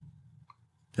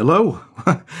Hello.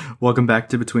 Welcome back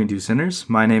to Between Two Sinners.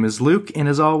 My name is Luke, and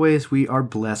as always, we are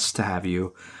blessed to have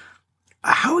you.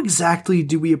 How exactly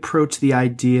do we approach the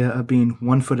idea of being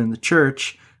one foot in the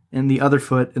church and the other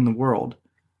foot in the world?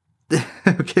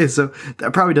 Okay, so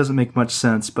that probably doesn't make much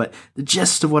sense, but the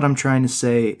gist of what I'm trying to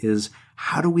say is,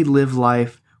 how do we live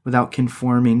life without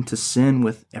conforming to sin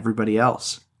with everybody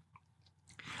else?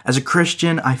 As a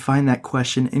Christian, I find that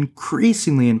question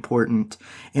increasingly important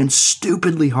and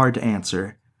stupidly hard to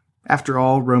answer. After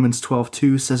all, Romans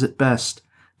 12:2 says it best,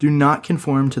 "Do not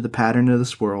conform to the pattern of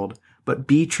this world, but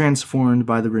be transformed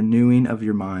by the renewing of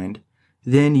your mind.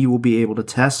 Then you will be able to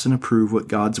test and approve what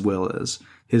God's will is,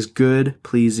 His good,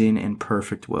 pleasing, and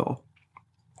perfect will."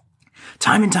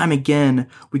 Time and time again,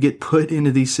 we get put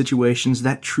into these situations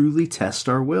that truly test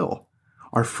our will.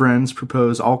 Our friends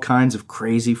propose all kinds of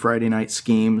crazy Friday night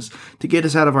schemes to get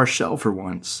us out of our shell for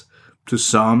once. To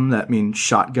some, that means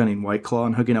shotgunning White Claw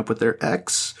and hooking up with their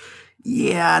ex.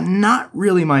 Yeah, not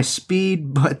really my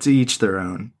speed, but to each their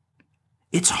own.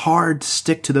 It's hard to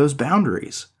stick to those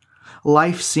boundaries.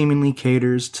 Life seemingly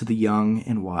caters to the young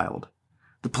and wild.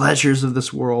 The pleasures of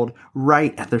this world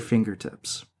right at their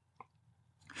fingertips.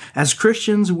 As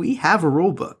Christians, we have a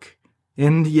rule book.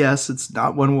 And yes, it's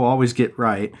not one we'll always get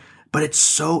right, but it's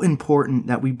so important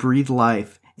that we breathe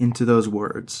life into those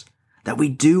words, that we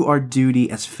do our duty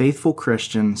as faithful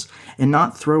Christians and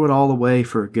not throw it all away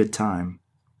for a good time.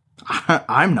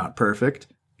 I'm not perfect.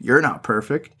 You're not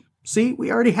perfect. See,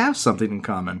 we already have something in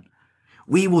common.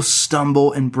 We will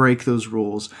stumble and break those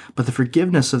rules, but the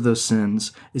forgiveness of those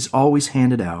sins is always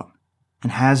handed out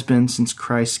and has been since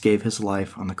Christ gave his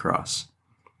life on the cross.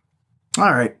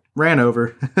 All right, ran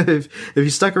over. If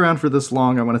you stuck around for this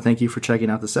long, I want to thank you for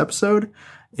checking out this episode,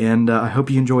 and I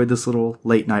hope you enjoyed this little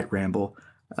late night ramble.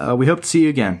 We hope to see you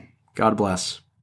again. God bless.